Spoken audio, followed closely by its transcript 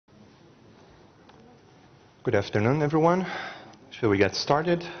Good afternoon, everyone. Shall we get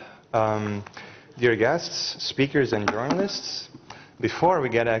started? Dear guests, speakers, and journalists, before we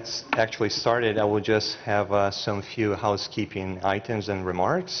get actually started, I will just have some few housekeeping items and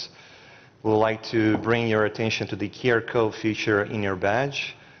remarks. We would like to bring your attention to the QR code feature in your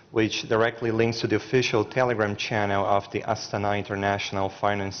badge, which directly links to the official Telegram channel of the Astana International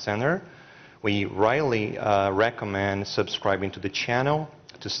Finance Center. We highly recommend subscribing to the channel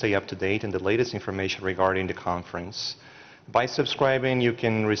to stay up to date on the latest information regarding the conference. By subscribing, you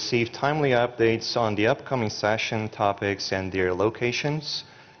can receive timely updates on the upcoming session topics and their locations,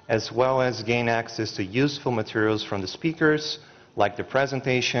 as well as gain access to useful materials from the speakers, like the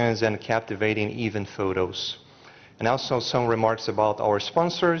presentations and captivating event photos. And also some remarks about our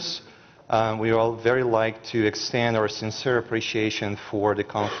sponsors. We all very like to extend our sincere appreciation for the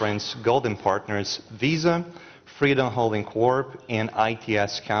conference golden partners Visa, Freedom Holding Corp, and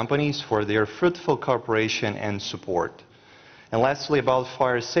ITS companies for their fruitful cooperation and support. And lastly, about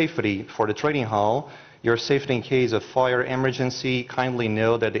fire safety for the trading hall, your safety in case of fire emergency, kindly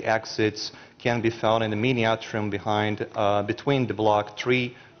know that the exits can be found in the meeting atrium behind, between the block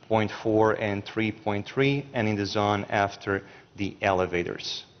 3.4 and 3.3 and in the zone after the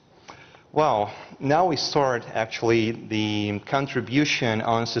elevators. Well, now we start actually the contribution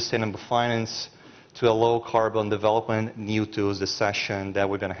on sustainable finance to a low carbon development new tools, the session that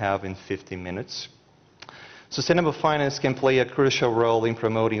we're going to have in 15 minutes. Sustainable finance can play a crucial role in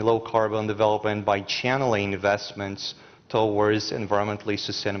promoting low carbon development by channeling investments towards environmentally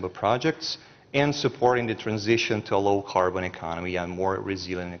sustainable projects and supporting the transition to a low carbon economy and more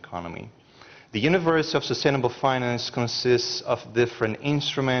resilient economy. The universe of sustainable finance consists of different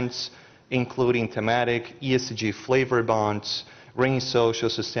instruments, including thematic ESG flavor bonds, green social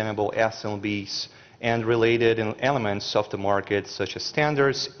sustainable SLBs, and related elements of the market such as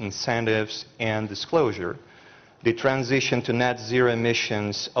standards, incentives, and disclosure. The transition to net zero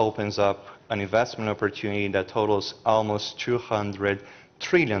emissions opens up an investment opportunity that totals almost $200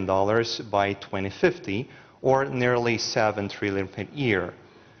 trillion by 2050, or nearly $7 trillion per year.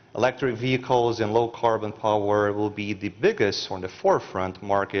 Electric vehicles and low carbon power will be the biggest on the forefront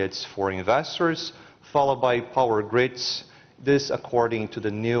markets for investors, followed by power grids, this according to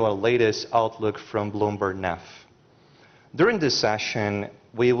the new and latest outlook from Bloomberg NEF. During this session,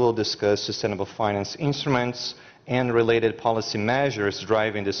 we will discuss sustainable finance instruments and related policy measures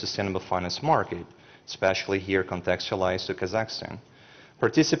driving the sustainable finance market, especially here contextualized to Kazakhstan.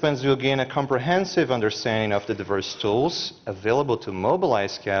 Participants will gain a comprehensive understanding of the diverse tools available to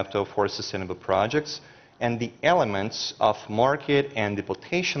mobilize capital for sustainable projects and the elements of market and the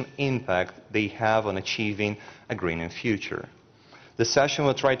potential impact they have on achieving a greener future. The session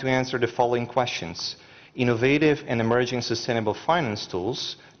will try to answer the following questions: innovative and emerging sustainable finance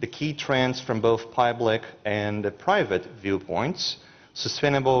tools, the key trends from both public and private viewpoints,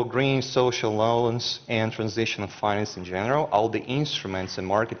 sustainable green social loans and transitional finance in general, all the instruments and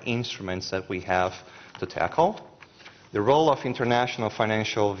market instruments that we have to tackle, the role of international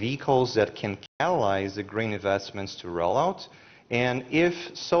financial vehicles that can catalyze the green investments to roll out, and if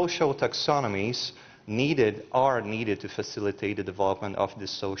social taxonomies are needed to facilitate the development of the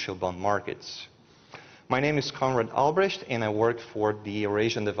social bond markets. My name is Conrad Albrecht, and I work for the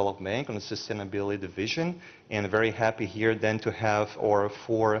Eurasian Development Bank on the Sustainability Division, and very happy here then to have our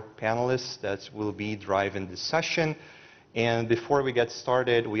 4 panelists that will be driving this session. And before we get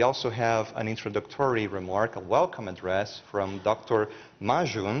started, we also have an introductory remark, a welcome address from Dr. Ma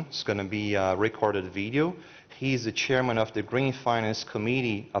Jun. It's going to be a recorded video. He's the chairman of the Green Finance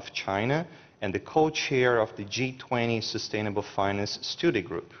Committee of China and the co-chair of the G20 Sustainable Finance Study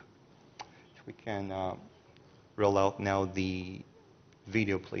Group. If we can roll out now the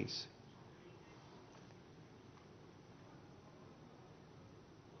video, please.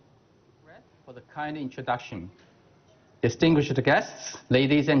 For the kind introduction. Distinguished guests,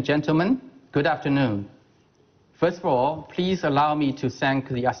 ladies and gentlemen, good afternoon. First of all, please allow me to thank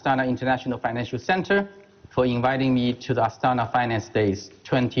the Astana International Financial Center for inviting me to the Astana Finance Days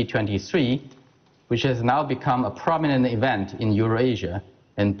 2023, which has now become a prominent event in Eurasia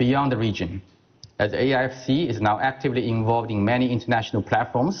and beyond the region, as AIFC is now actively involved in many international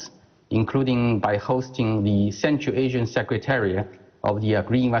platforms, including by hosting the Central Asian Secretariat of the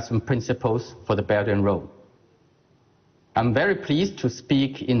Green Investment Principles for the Belt and Road. I'm very pleased to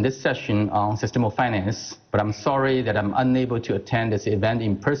speak in this session on sustainable finance, but I'm sorry that I'm unable to attend this event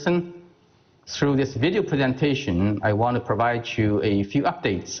in person. Through this video presentation, I want to provide you a few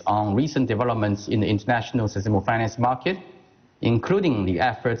updates on recent developments in the international sustainable finance market, including the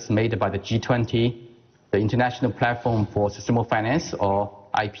efforts made by the G20, the International Platform for Sustainable Finance, or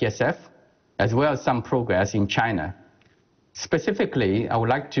IPSF, as well as some progress in China. Specifically, I would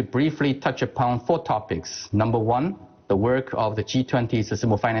like to briefly touch upon 4 topics. Number 1, the work of the G20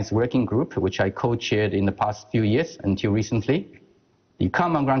 Sustainable Finance Working Group, which I co-chaired in the past few years until recently. The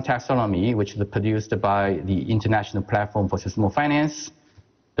Common Ground Taxonomy, which is produced by the International Platform for Sustainable Finance.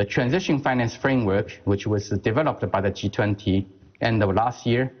 The Transition Finance Framework, which was developed by the G20 end of last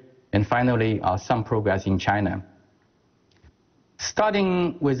year. And finally, some progress in China.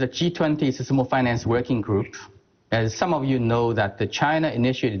 Starting with the G20 Sustainable Finance Working Group, as some of you know that China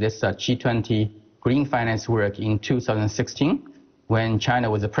initiated this G20 green finance work in 2016 when China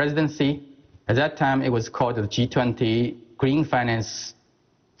was the presidency. At that time, it was called the G20 Green Finance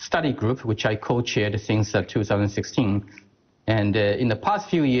Study Group, which I co-chaired since 2016. And in the past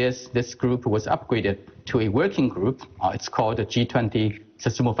few years, this group was upgraded to a working group. It's called the G20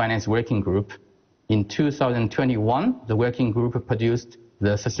 Sustainable Finance Working Group. In 2021, the working group produced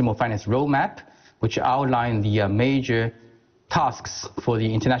the Sustainable Finance Roadmap, which outlined the major tasks for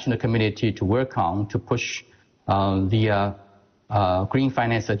the international community to work on to push the green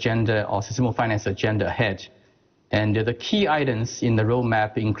finance agenda or sustainable finance agenda ahead. And the key items in the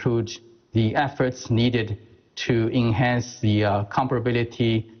roadmap include the efforts needed to enhance the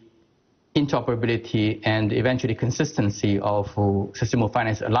comparability, interoperability, and eventually consistency of sustainable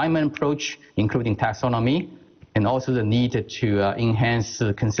finance alignment approach, including taxonomy, and also the need to enhance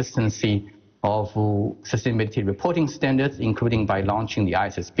the consistency of sustainability reporting standards, including by launching the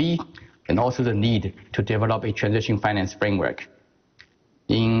ISSB, and also the need to develop a transition finance framework.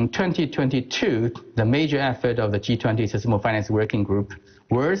 In 2022, the major effort of the G20 Sustainable Finance Working Group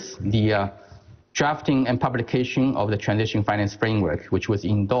was the drafting and publication of the transition finance framework, which was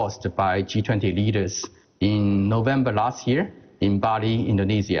endorsed by G20 leaders in November last year in Bali,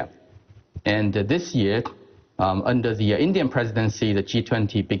 Indonesia. And this year, under the Indian presidency, the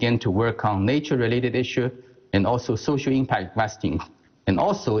G20 began to work on nature-related issues and also social impact investing, and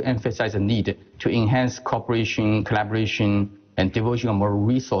also emphasize the need to enhance cooperation, collaboration, and devotion of more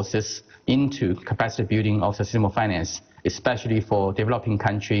resources into capacity building of sustainable finance, especially for developing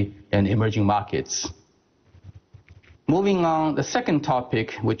countries and emerging markets. Moving on, the second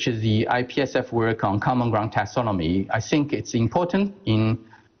topic, which is the IPSF work on Common Ground Taxonomy, I think it's important in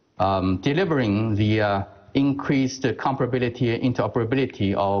delivering the increased comparability and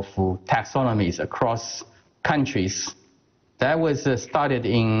interoperability of taxonomies across countries. That was started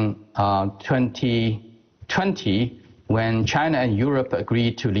in 2020 when China and Europe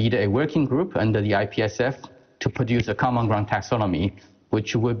agreed to lead a working group under the IPSF to produce a Common Ground Taxonomy,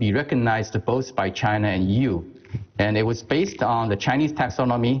 which will be recognized both by China and EU. And it was based on the Chinese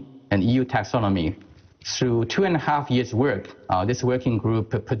taxonomy and EU taxonomy. Through 2.5 years' work, this working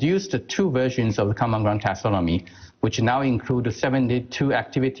group produced 2 versions of the Common Ground Taxonomy, which now include 72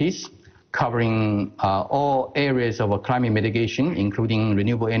 activities covering all areas of climate mitigation, including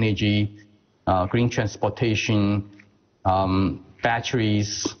renewable energy, green transportation,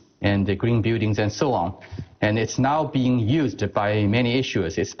 batteries, and the green buildings, and so on. And it's now being used by many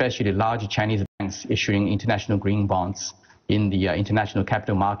issuers, especially large Chinese banks issuing international green bonds in the international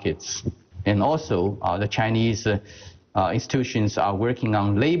capital markets. And also, the Chinese institutions are working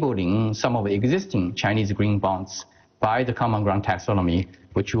on labeling some of the existing Chinese green bonds by the Common Ground Taxonomy,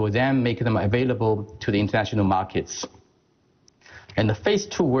 which will then make them available to the international markets. And the phase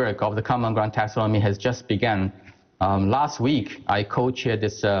 2 work of the Common Ground Taxonomy has just begun. Last week, I co-chaired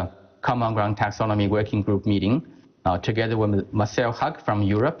this Common Ground Taxonomy Working Group meeting together with Marcel Hug from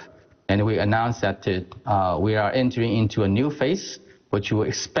Europe, and we announced that we are entering into a new phase, which will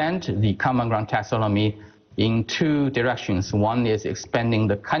expand the Common Ground Taxonomy in 2 directions. One is expanding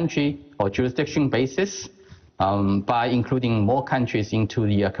the country or jurisdiction basis by including more countries into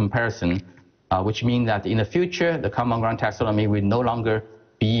the comparison, which means that in the future, the Common Ground Taxonomy will no longer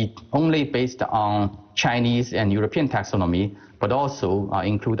be only based on Chinese and European taxonomy, but also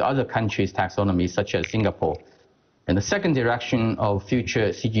include other countries' taxonomy, such as Singapore. And the second direction of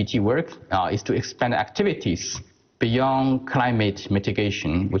future CGT work is to expand activities beyond climate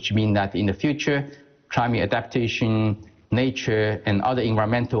mitigation, which means that in the future, climate adaptation, nature, and other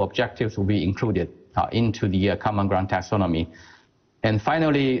environmental objectives will be included into the Common Ground Taxonomy. And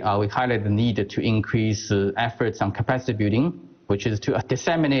finally, we highlight the need to increase efforts on capacity building, which is to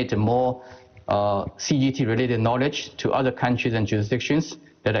disseminate more CGT-related knowledge to other countries and jurisdictions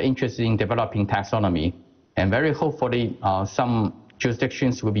that are interested in developing taxonomy. And very hopefully, some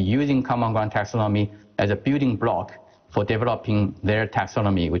jurisdictions will be using Common Ground Taxonomy as a building block for developing their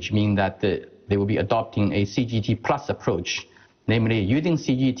taxonomy, which means that they will be adopting a CGT plus approach, namely using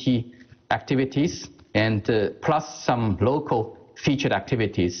CGT activities and plus some local featured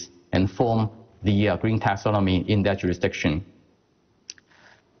activities and form the green taxonomy in that jurisdiction.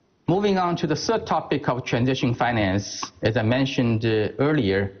 Moving on to the third topic of transition finance, as I mentioned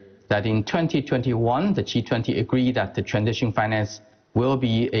earlier, that in 2021, the G20 agreed that the transition finance will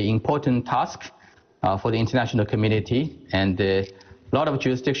be an important task for the international community, and a lot of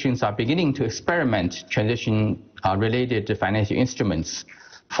jurisdictions are beginning to experiment transition-related financial instruments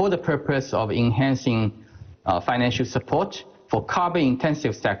for the purpose of enhancing financial support for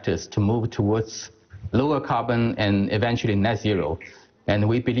carbon-intensive sectors to move towards lower carbon and eventually net zero. And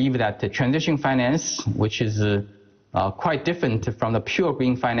we believe that the transition finance, which is quite different from the pure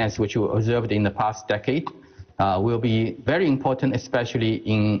green finance which we observed in the past decade, will be very important, especially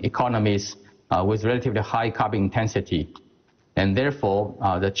in economies with relatively high carbon intensity. And therefore,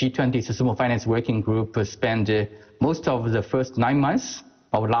 the G20 Sustainable Finance Working Group spent most of the first 9 months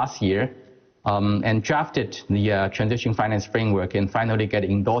of last year and drafted the transition finance framework and finally get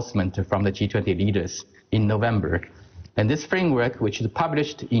endorsement from the G20 leaders in November. And this framework, which is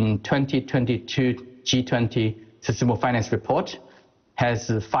published in 2022 G20 Sustainable Finance Report, has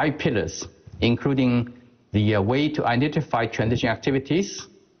 5 pillars, including the way to identify transition activities,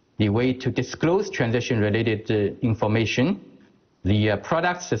 the way to disclose transition-related information, the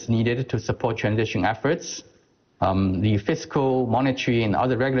products that's needed to support transition efforts, the fiscal, monetary, and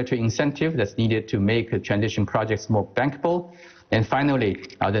other regulatory incentive that's needed to make transition projects more bankable, and finally,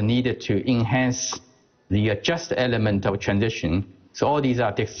 the need to enhance the just element of transition. So all these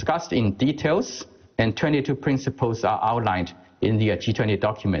are discussed in details, and 22 principles are outlined in the G20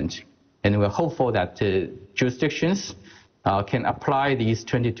 document. And we're hopeful that jurisdictions can apply these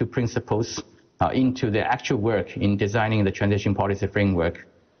 22 principles into the actual work in designing the transition policy framework.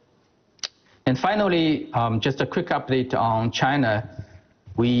 And finally, just a quick update on China.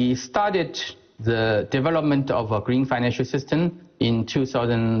 We started the development of a green financial system in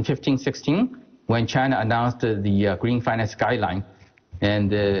 2015-16 when China announced the green finance guideline. And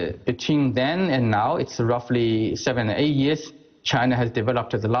between then and now, it's roughly 7 or 8 years, China has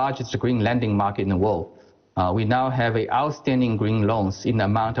developed the largest green lending market in the world. We now have outstanding green loans in the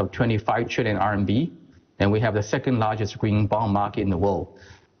amount of 25 trillion RMB, and we have the second largest green bond market in the world.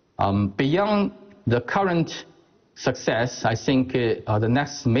 Beyond the current success, I think the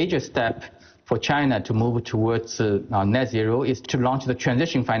next major step for China to move towards net zero is to launch the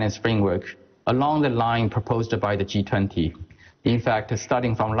transition finance framework along the line proposed by the G20. In fact,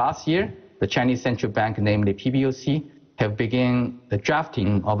 starting from last year, the Chinese Central Bank, namely PBOC, have begun the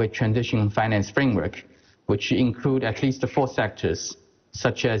drafting of a transition finance framework, which include at least 4 sectors,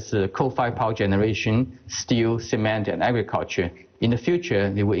 such as coal-fired power generation, steel, cement, and agriculture. In the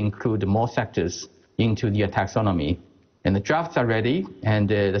future, they will include more sectors into the taxonomy. And the drafts are ready, and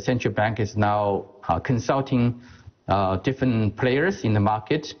the central bank is now consulting different players in the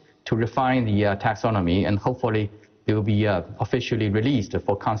market to refine the taxonomy, and hopefully it will be officially released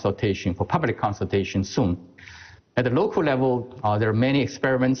for consultation, for public consultation soon. At the local level, there are many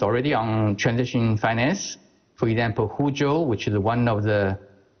experiments already on transition finance. For example, Huzhou, which is one of the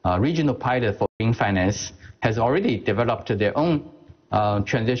regional pilots for green finance, has already developed their own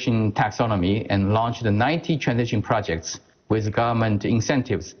transition taxonomy and launched 90 transition projects with government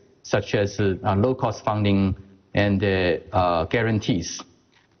incentives, such as low-cost funding and guarantees.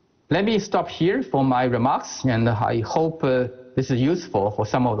 Let me stop here for my remarks, and I hope this is useful for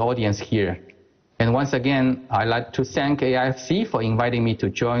some of the audience here. And once again, I'd like to thank AIFC for inviting me to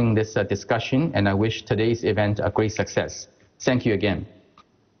join this discussion, and I wish today's event a great success. Thank you again.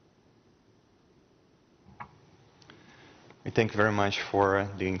 We thank you very much for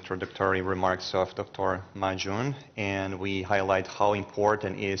the introductory remarks of Dr. Ma Jun, and we highlight how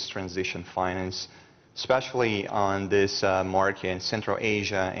important is transition finance, especially on this market in Central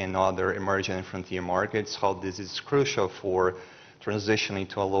Asia and other emerging and frontier markets, how this is crucial for transitioning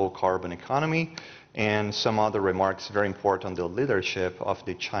to a low-carbon economy, and some other remarks very important on the leadership of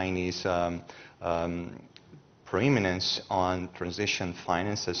the Chinese preeminence on transition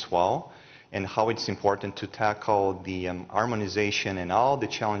finance as well, and how it's important to tackle the harmonization and all the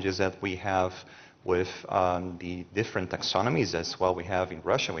challenges that we have with the different taxonomies as well. We have in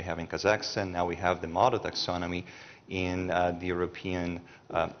Russia, we have in Kazakhstan, now we have the model taxonomy in the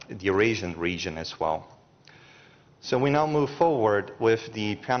Eurasian region as well. So we now move forward with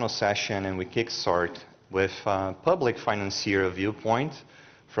the panel session, and we kickstart with public financier viewpoint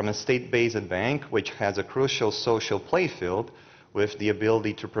from a state-based bank which has a crucial social playfield with the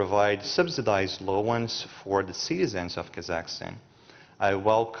ability to provide subsidized loans for the citizens of Kazakhstan. I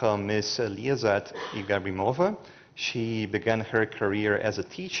welcome Ms. Liazat Igabrimova. She began her career as a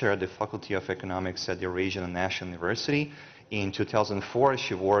teacher at the Faculty of Economics at the Eurasian National University In 2004,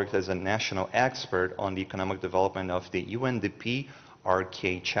 she worked as a national expert on the economic development of the UNDP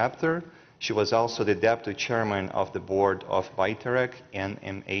RK chapter. She was also the deputy chairman of the board of Byterek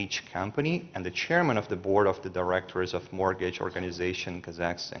NMH company and the chairman of the board of the directors of mortgage organization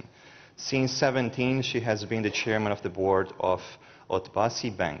Kazakhstan. Since 2017, she has been the chairman of the board of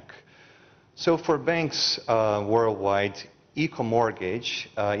Otbasi Bank. So for banks worldwide, eco-mortgage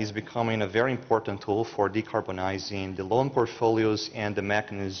is becoming a very important tool for decarbonizing the loan portfolios and the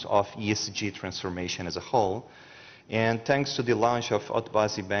mechanisms of ESG transformation as a whole. And thanks to the launch of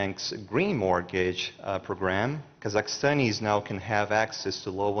Otbasi Bank's green mortgage program, Kazakhstanis now can have access to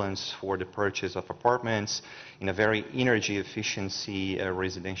loans for the purchase of apartments in a very energy efficiency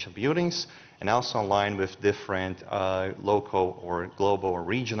residential buildings, and also aligned with different local or global or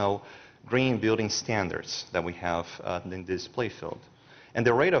regional green building standards that we have in this playfield. And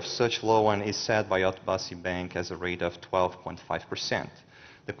the rate of such loan is set by Otbasi Bank as a rate of 12.5%.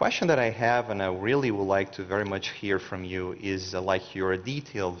 The question that I have, and I really would like to very much hear from you, is like your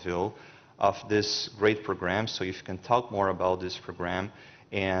detailed view of this great program. So if you can talk more about this program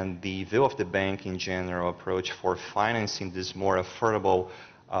and the view of the bank in general approach for financing this more affordable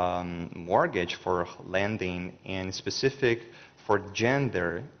mortgage for lending, and specific for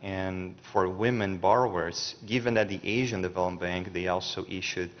gender and for women borrowers, given that the Asian Development Bank, they also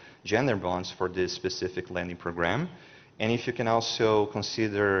issued gender bonds for this specific lending program. And if you can also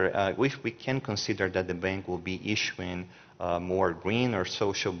consider, if we can consider that the bank will be issuing more green or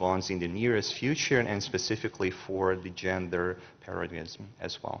social bonds in the nearest future, and specifically for the gender paradigm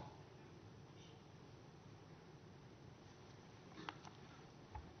as well.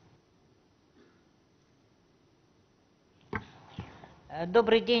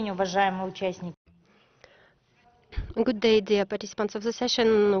 Добрый день, уважаемые участники. Good day, dear participants of the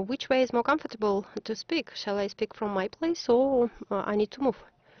session. Which way is more comfortable to speak? Shall I speak from my place, or I need to move?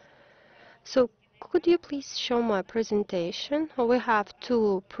 So, could you please show my presentation? We have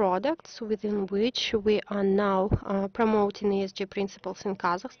two products within which we are now promoting ESG principles in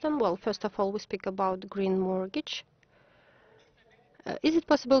Kazakhstan. Well, first of all, we speak about green mortgage. Is it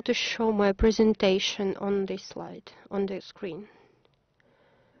possible to show my presentation on this slide, on the screen?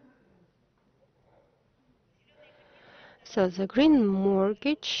 So the green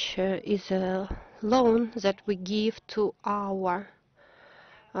mortgage is a loan that we give to our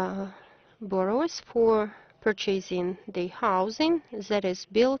borrowers for purchasing the housing that is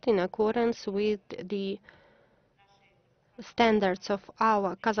built in accordance with the standards of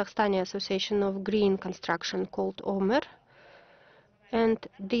our Kazakhstani Association of Green Construction called OMER. And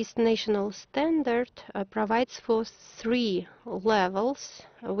this national standard provides for 3 levels.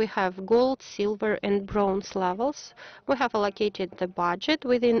 We have gold, silver, and bronze levels. We have allocated the budget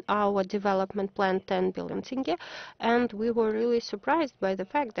within our development plan 10 billion tenge, and we were really surprised by the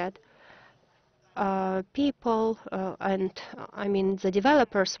fact that people the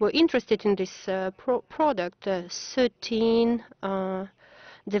developers were interested in this product. 13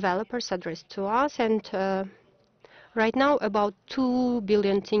 developers addressed to us, and right now, about 2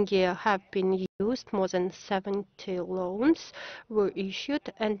 billion tenge have been used, more than 70 loans were issued,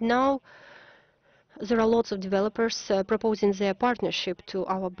 and now there are lots of developers proposing their partnership to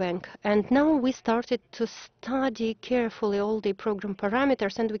our bank. And now we started to study carefully all the program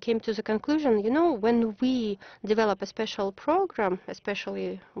parameters, and we came to the conclusion, when we develop a special program,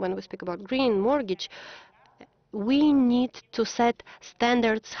 especially when we speak about green mortgage, we need to set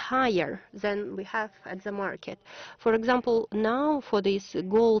standards higher than we have at the market. For example, now for these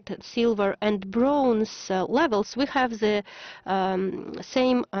gold, silver, and bronze levels, we have the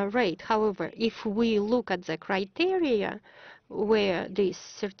same rate. However, if we look at the criteria where these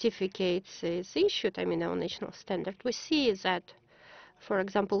certificates is issued, our national standard, we see that, for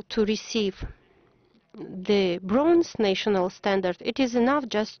example, to receive the bronze national standard, it is enough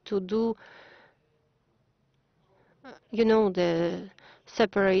just to do the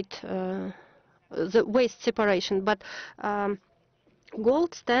separate, the waste separation. But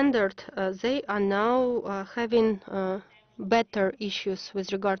gold standard, they are now having better issues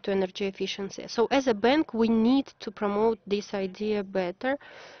with regard to energy efficiency. So as a bank, we need to promote this idea better,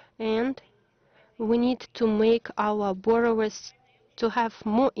 and we need to make our borrowers to have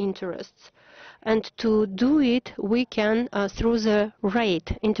more interests. And to do it, we can through the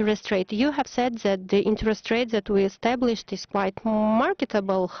interest rate. You have said that the interest rate that we established is quite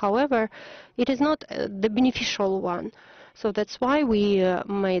marketable. However, it is not the beneficial one. So that's why we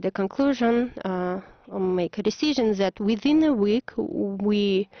made a conclusion make a decision that within a week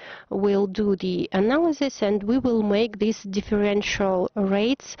we will do the analysis and we will make these differential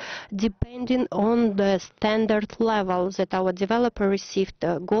rates depending on the standard level that our developer received,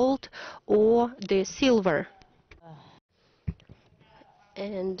 gold or the silver.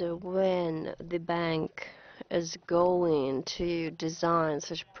 And when the bank is going to design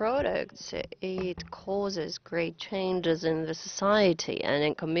such products, it causes great changes in the society and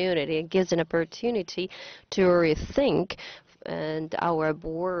in community. It gives an opportunity to rethink, and our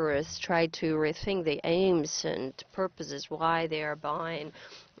borrowers try to rethink the aims and purposes why they are buying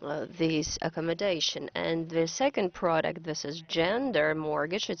this accommodation. And the second product, this is gender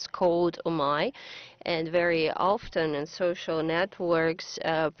mortgage. It's called UMAI, and very often in social networks,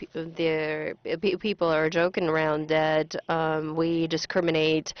 people are joking around that we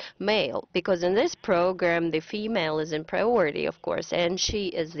discriminate male, because in this program the female is in priority, of course, and she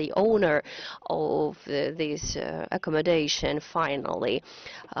is the owner of this accommodation finally.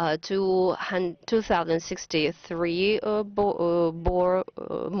 2063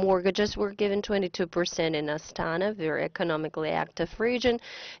 mortgages were given, 22% in Astana, very economically active region.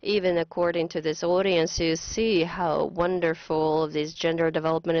 Even according to this audience, you see how wonderful this gender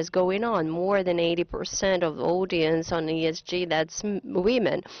development is going on. More than 80% of the audience on ESG, that's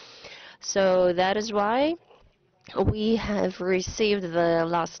women. So that is why we have received the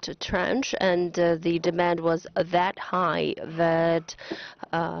last tranche, and the demand was that high that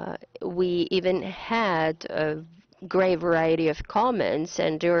we even had a great variety of comments,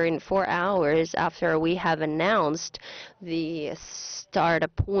 and during 4 hours after we have announced the start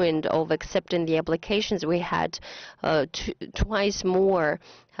point of accepting the applications, we had twice more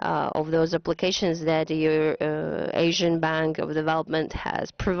of those applications that the Asian Bank of Development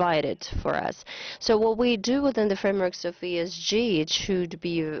has provided for us. So what we do within the frameworks of ESG, it should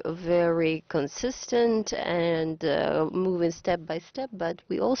be very consistent and moving step by step, but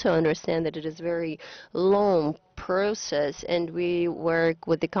we also understand that it is very long process, and we work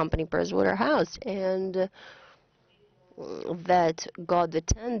with the company Pricewaterhouse, and that got the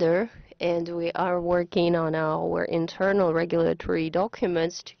tender, and we are working on our internal regulatory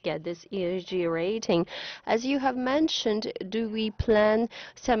documents to get this ESG rating. As you have mentioned, do we plan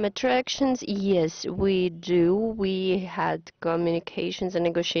some attractions? Yes, we do. We had communications and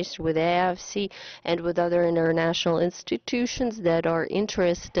negotiations with AFC and with other international institutions that are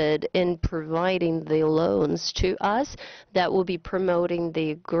interested in providing the loans to us that will be promoting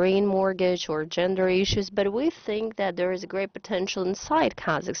the green mortgage or gender issues, but we think that there is a great potential inside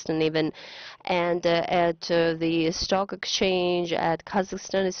Kazakhstan even, and at the stock exchange, at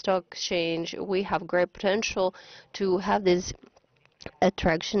Kazakhstan Stock Exchange, we have great potential to have these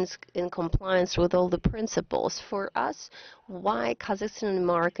attractions in compliance with all the principles. For us, why Kazakhstan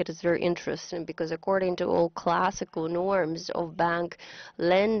market is very interesting, because according to all classical norms of bank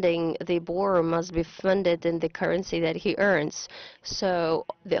lending, the borrower must be funded in the currency that he earns. So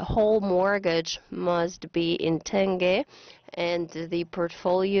the whole mortgage must be in tenge, and the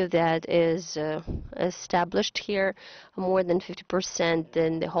portfolio that is established here, more than 50%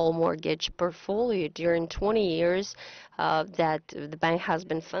 in the whole mortgage portfolio during 20 years that the bank has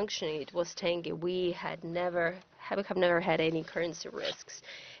been functioning, it was tenge. We have never had any currency risks,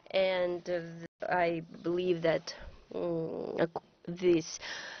 and I believe that this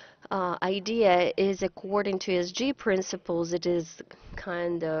idea is according to ESG principles. It is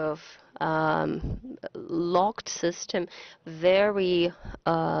kind of locked system, very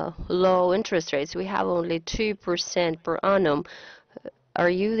low interest rates. We have only 2% per annum. Are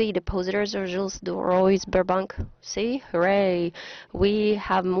you the depositors of Jules Roy Sberbank? See, hooray! We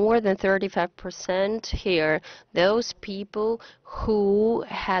have more than 35% here. Those people who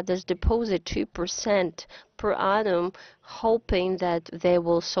had this deposit 2% per annum, hoping that they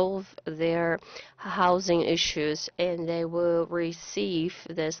will solve their housing issues and they will receive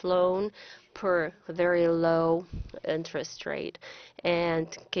this loan per very low interest rate. And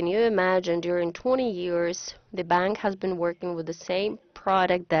can you imagine, during 20 years, the bank has been working with the same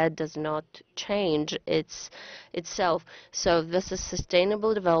product that does not change itself. So this is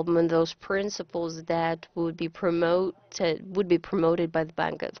sustainable development, those principles that would be promoted by the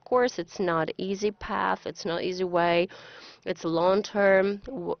bank. Of course, it's not easy path, it's not easy way. It's long-term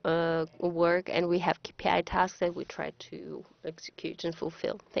work, and we have KPI tasks that we try to execute and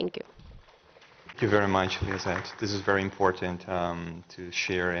fulfill. Thank you. Thank you very much, Lizette. This is very important to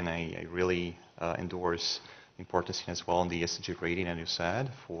share, and I really endorse the importance as well in the ESG rating, as you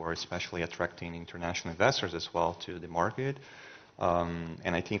said, for especially attracting international investors as well to the market.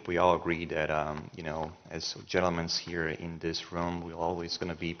 And I think we all agree that, you know, as gentlemen here in this room, we're always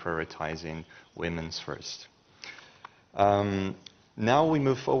going to be prioritizing women's first. Now we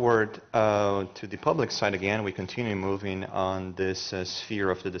move forward to the public side again. We continue moving on this sphere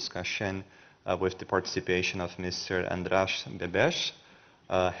of the discussion with the participation of Mr. András Bebes,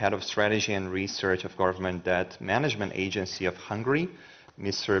 Head of Strategy and Research of Government Debt Management Agency of Hungary.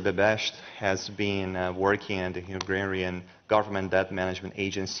 Mr. Bebes has been working at the Hungarian Government Debt Management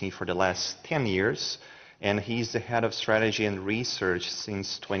Agency for the last 10 years, and he's the Head of Strategy and Research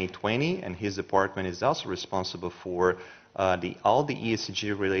since 2020, and his department is also responsible for all the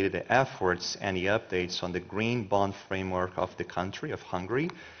ESG-related efforts and the updates on the green bond framework of the country of Hungary,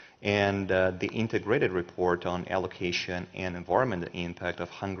 and the integrated report on allocation and environmental impact of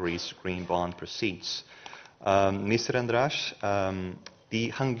Hungary's green bond proceeds. Mr. András, the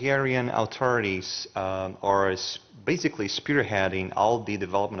Hungarian authorities are basically spearheading all the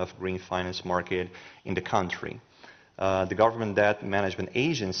development of green finance market in the country. The Government Debt Management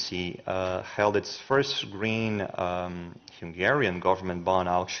Agency held its first green Hungarian government bond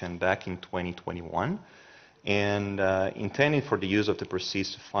auction back in 2021, and intended for the use of the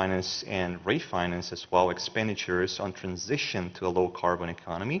proceeds to finance and refinance as well expenditures on transition to a low-carbon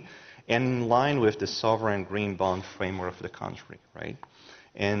economy, and in line with the sovereign green bond framework of the country, right?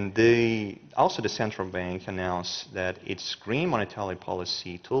 And also the central bank announced that its green monetary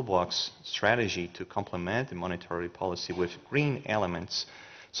policy toolbox strategy to complement the monetary policy with green elements.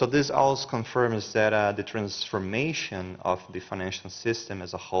 So this also confirms that the transformation of the financial system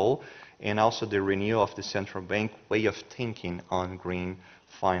as a whole, and also the renewal of the central bank way of thinking on green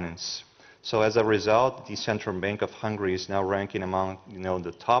finance. So as a result, the Central Bank of Hungary is now ranking among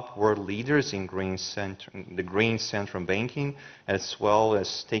the top world leaders in the green central banking, as well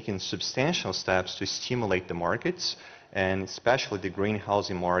as taking substantial steps to stimulate the markets, and especially the green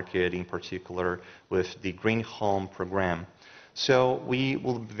housing market in particular with the Green Home program. So we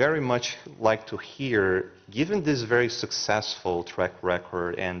would very much like to hear, given this very successful track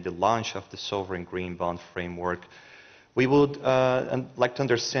record and the launch of the sovereign green bond framework, we would like to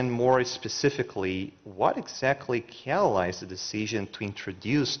understand more specifically what exactly catalyzed the decision to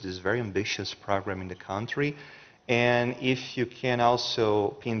introduce this very ambitious program in the country, and if you can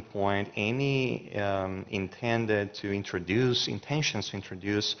also pinpoint any intentions to introduce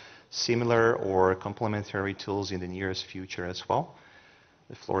similar or complementary tools in the nearest future as well.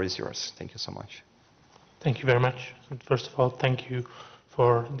 The floor is yours. Thank you so much. Thank you very much. And first of all, thank you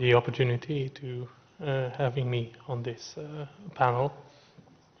for the opportunity to having me on this panel.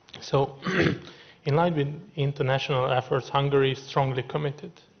 So, in line with international efforts, Hungary is strongly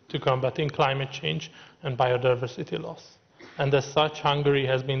committed to combating climate change and biodiversity loss. And as such, Hungary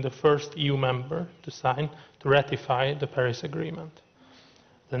has been the first EU member to ratify the Paris Agreement.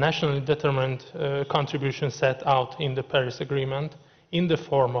 The nationally determined contribution set out in the Paris Agreement in the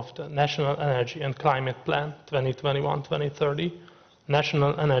form of the National Energy and Climate Plan 2021-2030,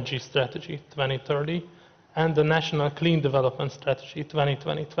 National Energy Strategy 2030, and the National Clean Development Strategy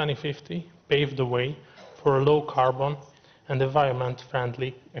 2020-2050 paved the way for a low-carbon and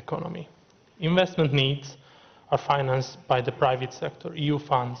environment-friendly economy. Investment needs are financed by the private sector, EU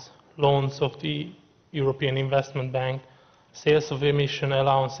funds, loans of the European Investment Bank, sales of emission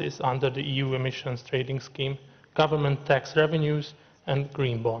allowances under the EU emissions trading scheme, government tax revenues, and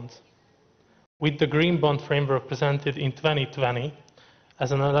green bonds. With the green bond framework presented in 2020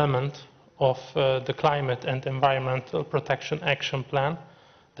 as an element of the Climate and Environmental Protection Action Plan,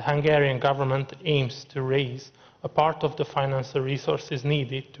 the Hungarian government aims to raise a part of the financial resources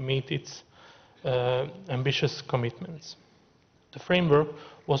needed to meet its ambitious commitments. The framework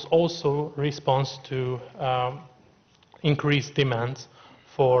was also a response to increased demands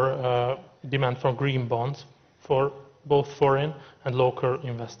for green bonds for both foreign and local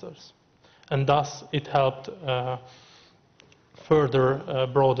investors. And thus it helped further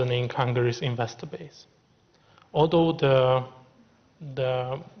broadening Hungary's investor base. Although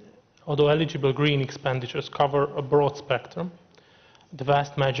eligible green expenditures cover a broad spectrum, the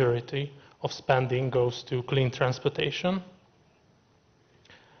vast majority of spending goes to clean transportation,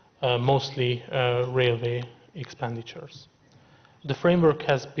 mostly railway expenditures. The framework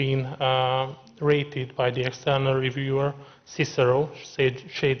has been rated by the external reviewer Cicero,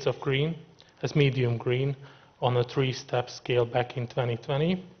 Shades of Green, as medium green on a 3-step scale back in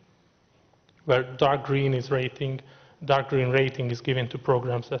 2020, where dark green rating is given to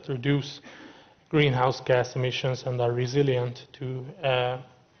programs that reduce greenhouse gas emissions and are resilient to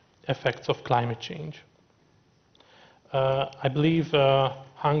effects of climate change. I believe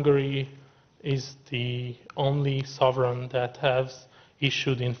Hungary is the only sovereign that has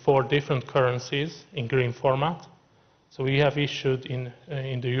issued in 4 different currencies in green format. So we have issued in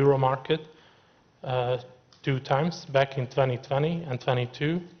the euro market 2 times, back in 2020 and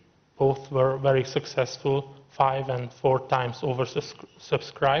 22. Both were very successful, 5 and 4 times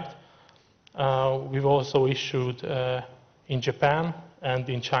oversubscribed. We've also issued in Japan and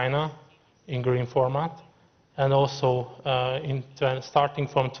in China in green format. And also, starting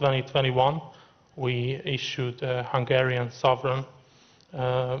from 2021, we issued Hungarian sovereign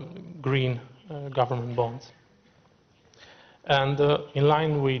green government bonds. And in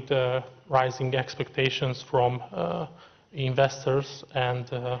line with rising expectations from investors and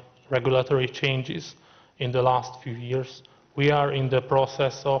regulatory changes in the last few years, we are in the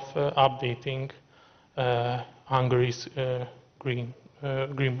process of updating Hungary's green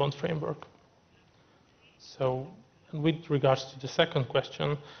bond framework. So, with regards to the second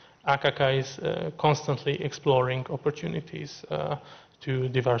question, AKK is constantly exploring opportunities to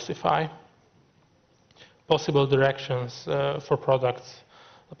diversify. Possible directions for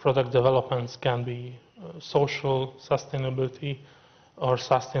product developments can be social sustainability or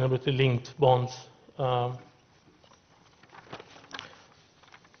sustainability-linked bonds.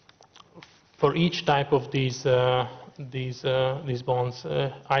 For each type of these bonds,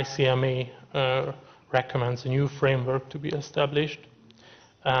 ICMA recommends a new framework to be established,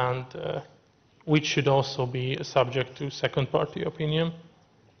 and which should also be subject to second-party opinion.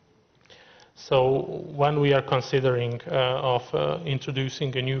 So when we are considering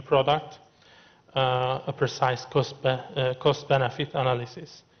introducing a new product, a precise cost-benefit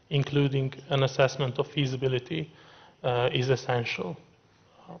analysis, including an assessment of feasibility, is essential.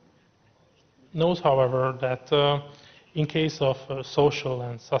 Note, however, that in case of social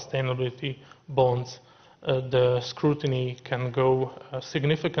and sustainability bonds, the scrutiny can go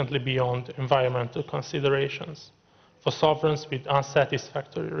significantly beyond environmental considerations. For sovereigns with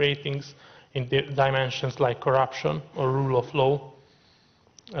unsatisfactory ratings in dimensions like corruption or rule of law,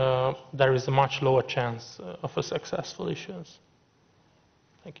 there is a much lower chance of a successful issuance.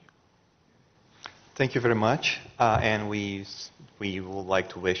 Thank you. Thank you very much, and we would like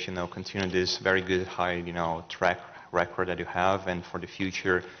to wish continue this very good high track record that you have, and for the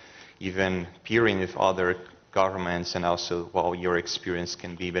future, even peering with other governments, and also your experience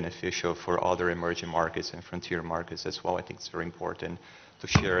can be beneficial for other emerging markets and frontier markets as well. I think it's very important to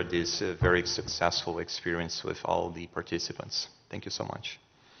share this very successful experience with all the participants. Thank you so much.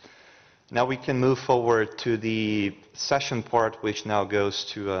 Now we can move forward to the session part, which now goes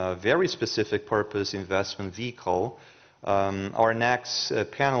to a very specific purpose investment vehicle. Our next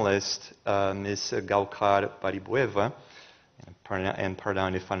panelist, Ms. Gaukar Paribueva, and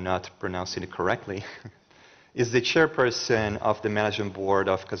pardon if I'm not pronouncing it correctly, is the chairperson of the Management Board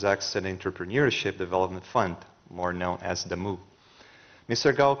of Kazakhstan Entrepreneurship Development Fund, more known as DAMU.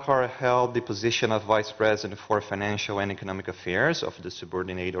 Mr. Gaukar held the position of Vice President for Financial and Economic Affairs of the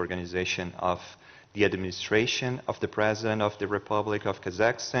subordinate organization of the Administration of the President of the Republic of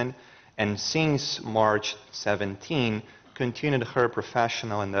Kazakhstan, and since March 17, continued her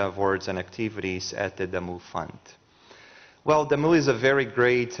professional endeavors and activities at the DAMU Fund. Well, DAMU is a very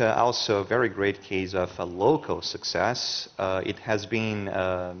great, also a very great case of a local success. It has been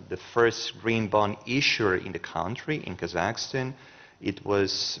the first green bond issuer in the country, in Kazakhstan. It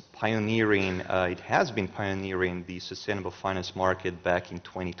was pioneering, it has been pioneering the sustainable finance market back in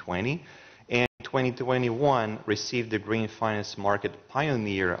 2020, and in 2021 received the Green Finance Market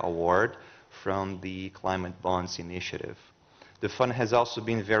Pioneer Award from the Climate Bonds Initiative. The fund has also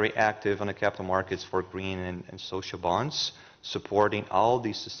been very active on the capital markets for green and social bonds, supporting all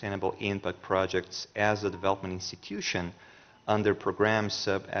the sustainable impact projects as a development institution under programs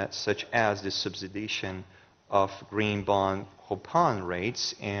such as the subsidization of green bond coupon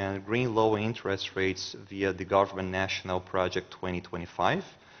rates and green low interest rates via the Government National Project 2025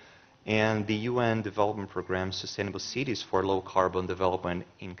 and the UN Development Program Sustainable Cities for Low Carbon Development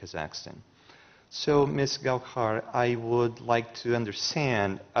in Kazakhstan. So, Ms. Gaukar, I would like to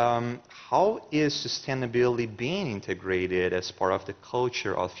understand how is sustainability being integrated as part of the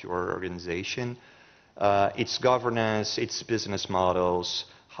culture of your organization, its governance, its business models,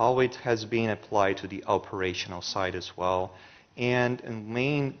 how it has been applied to the operational side as well, and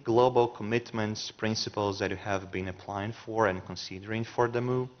main global commitments, principles that you have been applying for and considering for the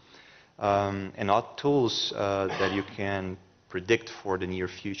move, and what tools that you can predict for the near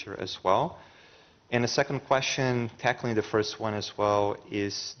future as well. And the second question, tackling the first one as well,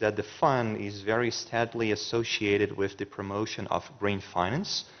 is that the fund is very steadily associated with the promotion of green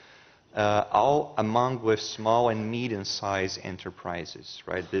finance, all among with small and medium-sized enterprises,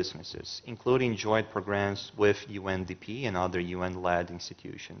 right, businesses, including joint programs with UNDP and other UN-led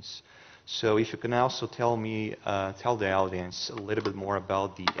institutions. So if you can also tell me, tell the audience a little bit more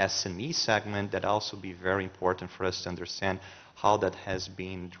about the SME segment, that also be very important for us to understand how that has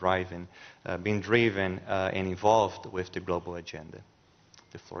been driven and evolved with the global agenda.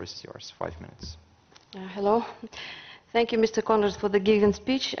 The floor is yours, 5 minutes. Hello. Thank you, Mr. Conrad, for the given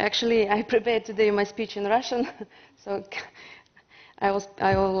speech. Actually, I prepared today my speech in Russian, so I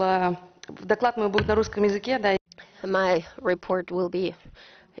will. Доклад мой будет на русском языке, да. My report will be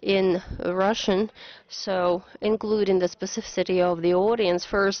in Russian, so including the specificity of the audience,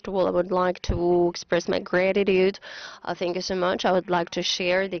 first of all, I would like to express my gratitude. Thank you so much. I would like to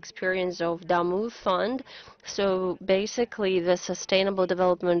share the experience of Damu Fund. So basically, the sustainable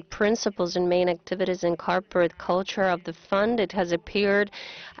development principles and main activities and corporate culture of the fund, it has appeared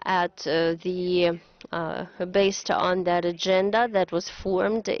at based on that agenda that was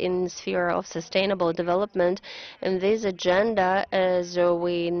formed in the sphere of sustainable development. And this agenda, as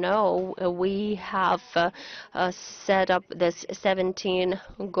we know, we have set up this 17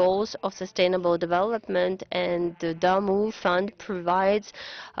 goals of sustainable development, and the Damu Fund provides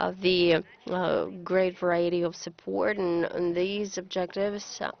the great variety of support, and these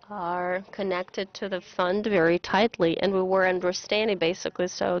objectives are connected to the fund very tightly, and we were understanding basically,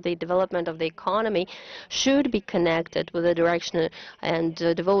 so the development of the economy should be connected with the direction and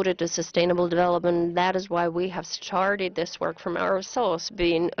devoted to sustainable development. That is why we have started this work from ourselves,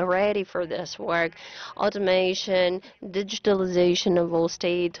 being ready for this work. Automation, digitalization of all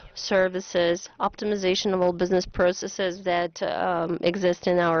state services, optimization of all business processes that exist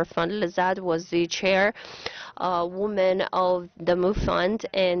in our fund. Lizad was the chair woman of the MOVE Fund,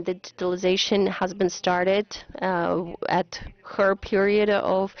 and the digitalization has been started at her period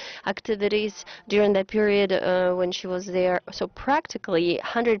of activities during that period when she was there. So practically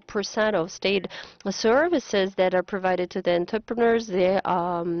 100% of state services that are provided to the entrepreneurs, they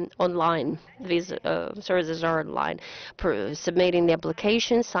are online. These services are online. Submitting the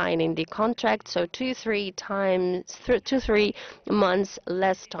application, signing the contract, so 2-3 months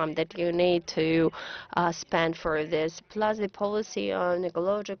less time that you need to spend for this, plus the policy on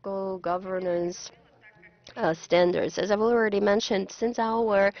ecological governance standards. As I've already mentioned, since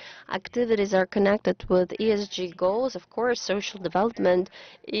our activities are connected with ESG goals, of course, social development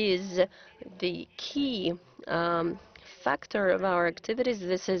is the key factor of our activities.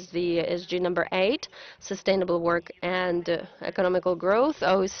 This is the SG number 8, sustainable work and economical growth.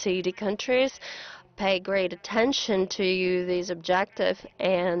 OECD countries pay great attention to this objective,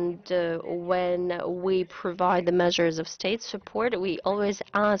 and when we provide the measures of state support, we always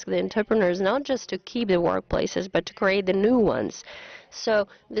ask the entrepreneurs not just to keep the workplaces, but to create the new ones. So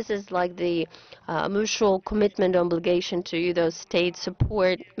this is like the mutual commitment obligation to those state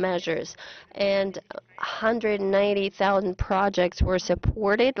support measures. And 190,000 projects were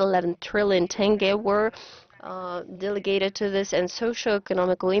supported, 11 trillion tenge were delegated to this, and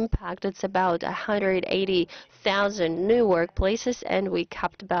socio-economical impact, it's about 180,000 new workplaces, and we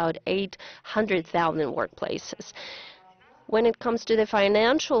kept about 800,000 workplaces. When it comes to the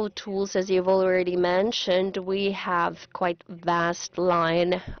financial tools, as you've already mentioned, we have quite vast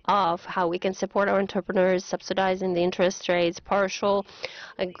line of how we can support our entrepreneurs, subsidizing the interest rates, partial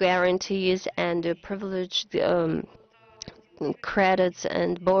guarantees, and privileged credits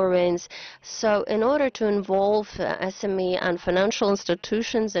and borrowings. So in order to involve SME and financial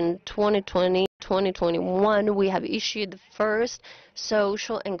institutions in 2020-2021, we have issued the first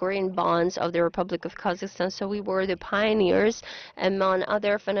social and green bonds of the Republic of Kazakhstan. So we were the pioneers among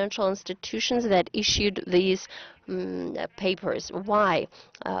other financial institutions that issued these papers. Why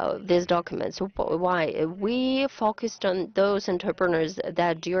these documents? Why? We focused on those entrepreneurs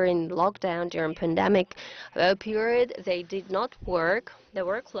that during lockdown, during pandemic period, they did not work, they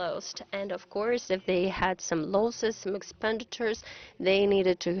were closed, and of course if they had some losses, some expenditures, they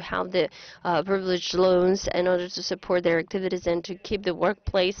needed to have the privileged loans in order to support their activities and to keep the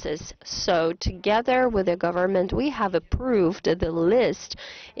workplaces. So together with the government, we have approved the list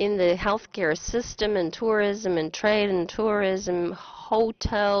in the healthcare system and tourism and trade and tourism,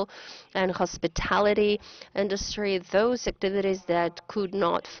 hotel and hospitality industry, those activities that could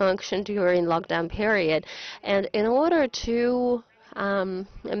not function during lockdown period. And in order to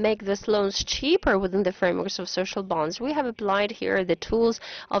make these loans cheaper within the frameworks of social bonds, we have applied here the tools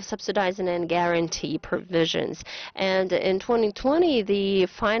of subsidizing and guarantee provisions. And in 2020, the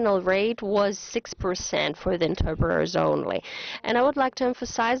final rate was 6% for the entrepreneurs only. And I would like to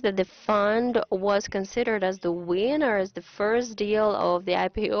emphasize that the fund was considered as the winner, as the first deal of the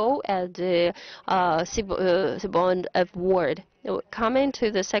IPO at the bond award. Coming to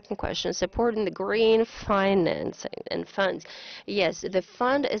the second question, supporting the green financing and funds. Yes, the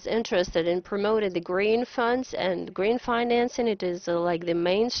fund is interested in promoting the green funds and green financing. It is like the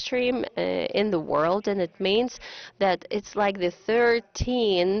mainstream in the world, and it means that it's like the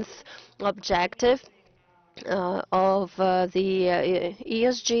 13th objective of the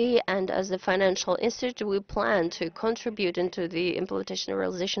ESG, and as a financial institute, we plan to contribute into the implementation and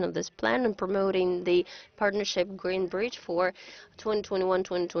realization of this plan and promoting the partnership Green Bridge for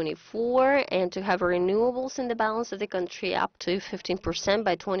 2021-2024, and to have renewables in the balance of the country up to 15%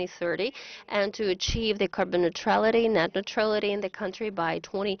 by 2030, and to achieve the carbon neutrality, net neutrality in the country by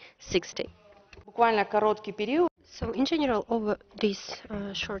 2060. Буквально короткий период. So in general, over this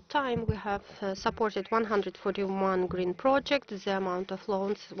short time, we have supported 141 green projects. The amount of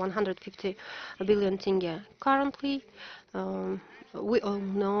loans, 150 billion tenge. Currently, we all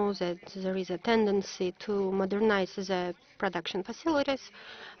know that there is a tendency to modernize the production facilities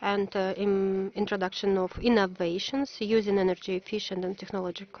and introduction of innovations using energy efficient and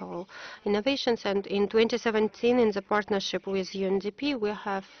technological innovations. And in 2017, in the partnership with UNDP, we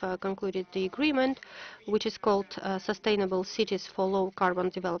have concluded the agreement, which is called Sustainable Cities for Low Carbon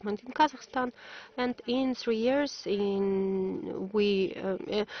Development in Kazakhstan. And in 3 years, in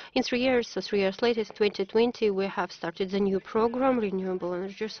 3 years, so 3 years later, 2020, we have started the new program, Renewable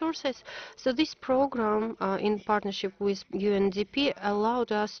Energy Sources. So this program, in partnership with UNDP,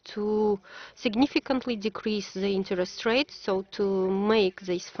 allowed us to significantly decrease the interest rate, so to make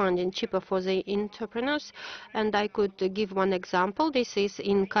this funding cheaper for the entrepreneurs. And I could give one example. This is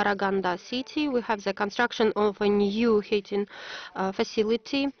in Karaganda city. We have the construction of a new heating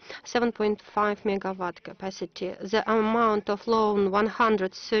facility, 7.5 megawatt capacity. The amount of loan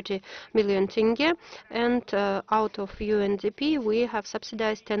 130 million tenge, and out of UNDP we have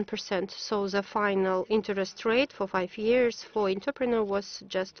subsidized 10%. So the final interest rate for 5 years for entrepreneur was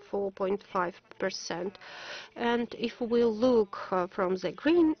just 4.5%. And if we look from the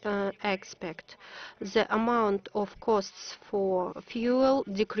green aspect, the amount of costs for fuel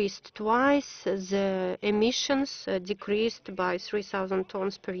decreased twice, the emissions decreased by 3,000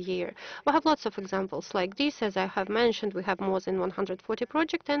 tons per year. We have lots of examples like this. As I have mentioned, we have more than 140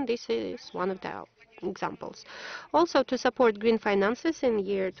 projects, and this is one of the examples. Also, to support green finances in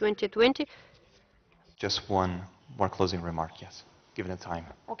year 2020. Just one more closing remark, yes, given the time.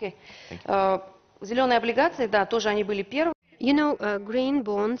 Окей. Зеленые облигации, да, тоже они были первые. You know, green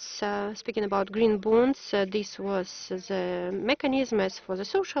bonds, speaking about green bonds, this was the mechanism. As for the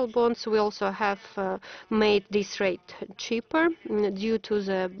social bonds, we also have made this rate cheaper due to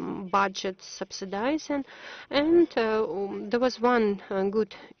the budget subsidizing. And there was one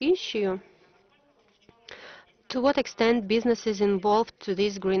good issue. To what extent business is involved to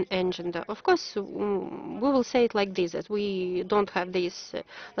this green engine? Of course, we will say it like this, that we don't have this,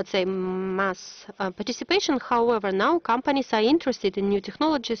 let's say, mass participation. However, now companies are interested in new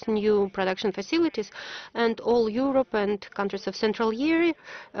technologies, new production facilities, and all Europe and countries of Central Asia,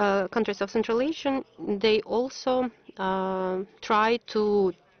 they also try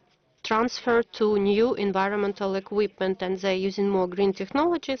to transfer to new environmental equipment, and they're using more green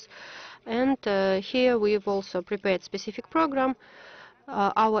technologies. And here we've also prepared specific program.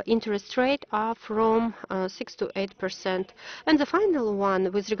 Our interest rate are from 6 to 8%. And the final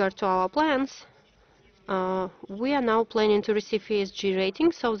one, with regard to our plans, we are now planning to receive ESG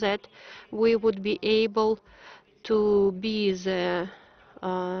rating so that we would be able to be the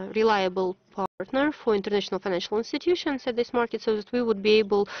reliable partner for international financial institutions at this market, so that we would be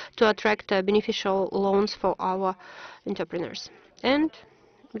able to attract beneficial loans for our entrepreneurs. And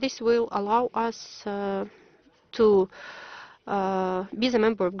this will allow us to be the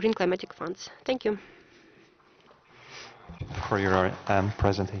member of Green Climatic Funds. Thank you for your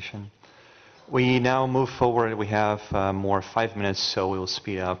presentation. We now move forward. We have more 5 minutes, so we will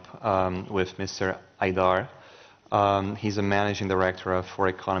speed up with Mr. Aydar. He's a managing director for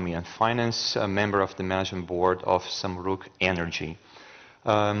economy and finance, a member of the management board of Samruk Energy.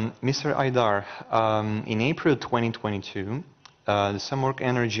 Mr. Aydar, in April 2022, the Samruk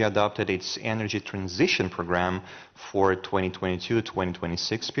Energy adopted its energy transition program for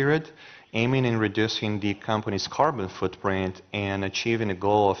 2022-2026 period, aiming in reducing the company's carbon footprint and achieving a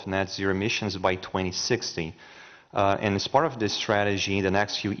goal of net zero emissions by 2060. And as part of this strategy, in the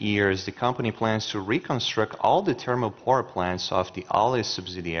next few years, the company plans to reconstruct all the thermal power plants of the ALIS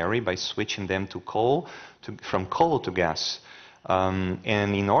subsidiary by switching them from coal to gas. And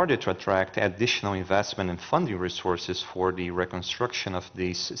in order to attract additional investment and funding resources for the reconstruction of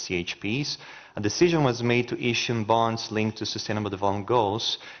these CHPs, a decision was made to issue bonds linked to Sustainable Development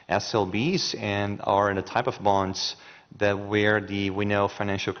Goals, SLBs, and are the type of bonds that we know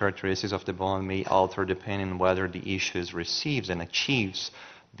financial characteristics of the bond may alter depending on whether the issue receives and achieves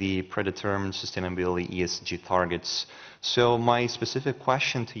the predetermined sustainability ESG targets. So my specific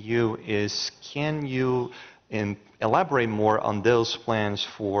question to you is, can you elaborate more on those plans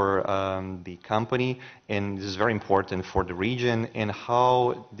for the company, and this is very important for the region, and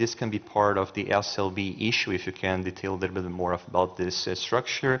how this can be part of the SLB issue, if you can detail a little bit more about this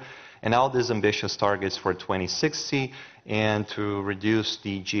structure, and all these ambitious targets for 2060, and to reduce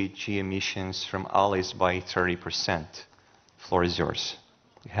the GHG emissions from ALIS by 30%. Floor is yours.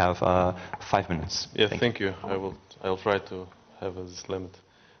 You have 5 minutes. Yeah, thank you. I'll try to have this limit.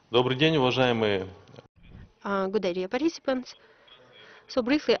 Добрый день, уважаемые. Good day, dear participants. So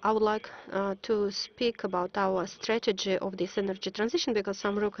briefly, I would like to speak about our strategy of this energy transition, because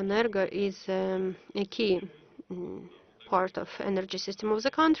Samruk Energo is a key part of energy system of the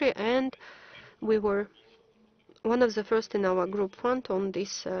country, and we were one of the first in our group fund on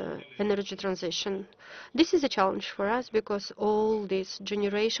this energy transition. This is a challenge for us because all this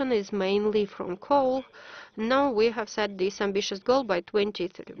generation is mainly from coal. Now we have set this ambitious goal by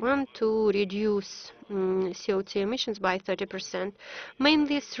 2031 to reduce CO2 emissions by 30%,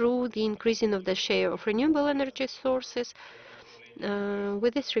 mainly through the increasing of the share of renewable energy sources.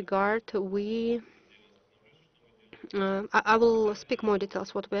 With this regard, I will speak more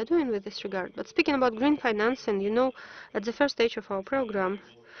details what we are doing with this regard. But speaking about green financing, you know, at the first stage of our program,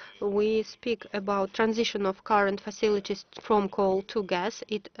 we speak about transition of current facilities from coal to gas.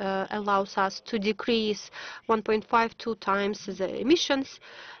 It allows us to decrease 1.52 times the emissions.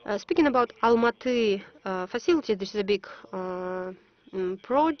 Speaking about Almaty facility, this is a big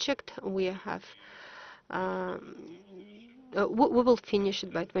project. We have we will finish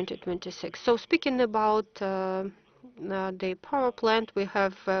it by 2026. So speaking about the power plant, we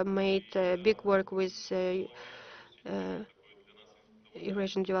have made big work with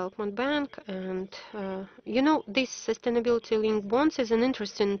Eurasian Development Bank, and you know, this sustainability linked bonds is an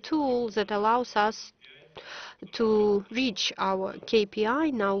interesting tool that allows us to reach our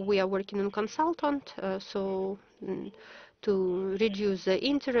KPI. Now we are working on consultant, to reduce the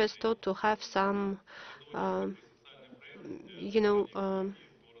interest or to have some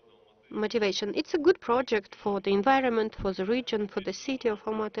motivation. It's a good project for the environment, for the region, for the city of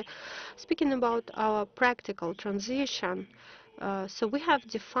Almaty. Speaking about our practical transition, so we have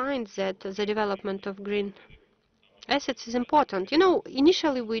defined that the development of green assets is important. You know,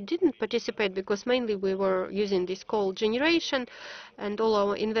 initially we didn't participate because mainly we were using this coal generation, and all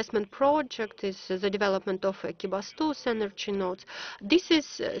our investment project is the development of Kibastos energy nodes. This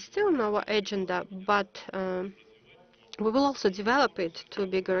is still on our agenda, but we will also develop it to a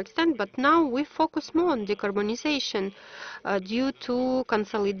bigger extent, but now we focus more on decarbonization due to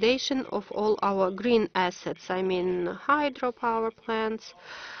consolidation of all our green assets. I mean, hydropower plants.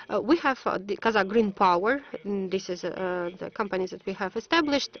 We have the Kazakh Green Power. This is the companies that we have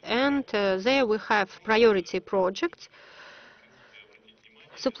established, and there we have priority projects.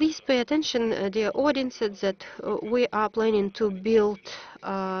 So please pay attention, dear audiences, that we are planning to build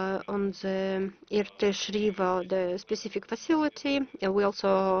on the Irtysh River the specific facility. We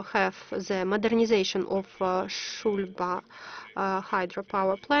also have the modernization of Shulba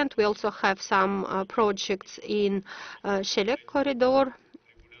hydropower plant. We also have some projects in Shelek corridor,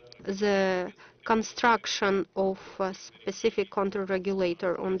 the construction of a specific control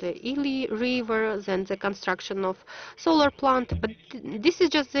regulator on the Ili River, then the construction of solar plant. But this is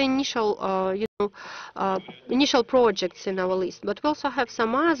just the initial, initial projects in our list. But we also have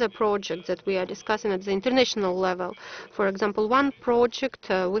some other projects that we are discussing at the international level. For example, one project,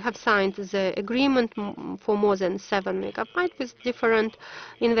 we have signed the agreement for more than 7 megabytes with different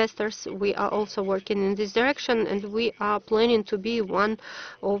investors. We are also working in this direction, and we are planning to be one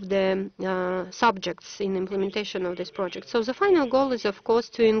of the subjects in implementation of this project. So the final goal is, of course,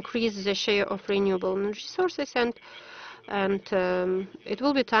 to increase the share of renewable energy sources, and it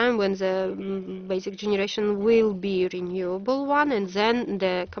will be time when the basic generation will be renewable one, and then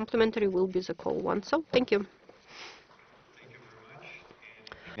the complementary will be the coal one. So thank you.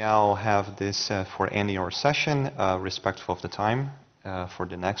 Now have this for ending our session, respectful of the time. for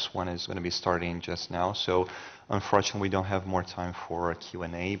the next one is going to be starting just now. So unfortunately, we don't have more time for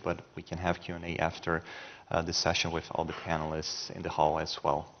Q&A, but we can have Q&A after the session with all the panelists in the hall as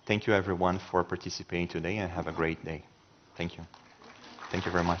well. Thank you, everyone, for participating today, and have a great day. Thank you. Thank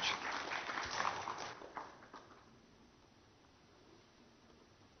you very much.